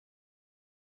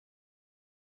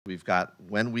We've got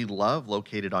When We Love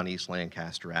located on East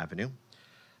Lancaster Avenue.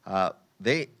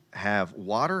 They have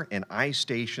water and ice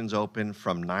stations open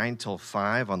from 9 till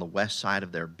 5 on the west side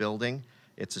of their building.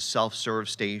 It's a self-serve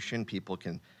station. People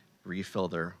can refill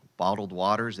their bottled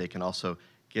waters. They can also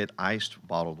get iced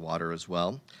bottled water as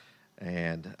well.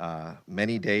 And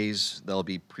many days there'll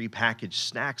be prepackaged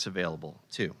snacks available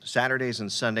too. Saturdays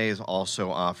and Sundays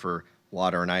also offer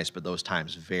water and ice, but those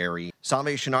times vary.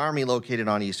 Salvation Army, located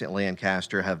on East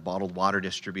Lancaster, have bottled water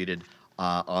distributed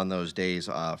on those days.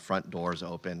 Front doors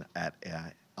open at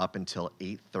up until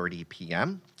 8:30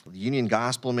 p.m. The Union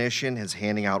Gospel Mission is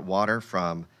handing out water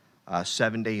from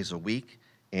 7 days a week,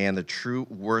 and the True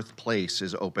Worth Place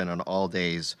is open on all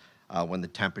days when the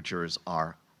temperatures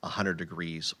are 100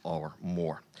 degrees or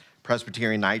more.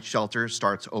 Presbyterian Night Shelter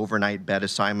starts overnight bed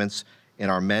assignments in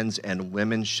our men's and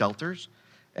women's shelters,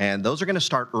 and those are going to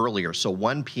start earlier, so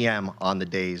 1 p.m. on the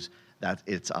days that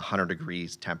it's 100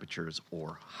 degrees temperatures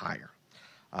or higher.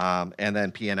 And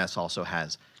then PNS also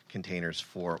has containers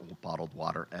for bottled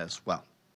water as well.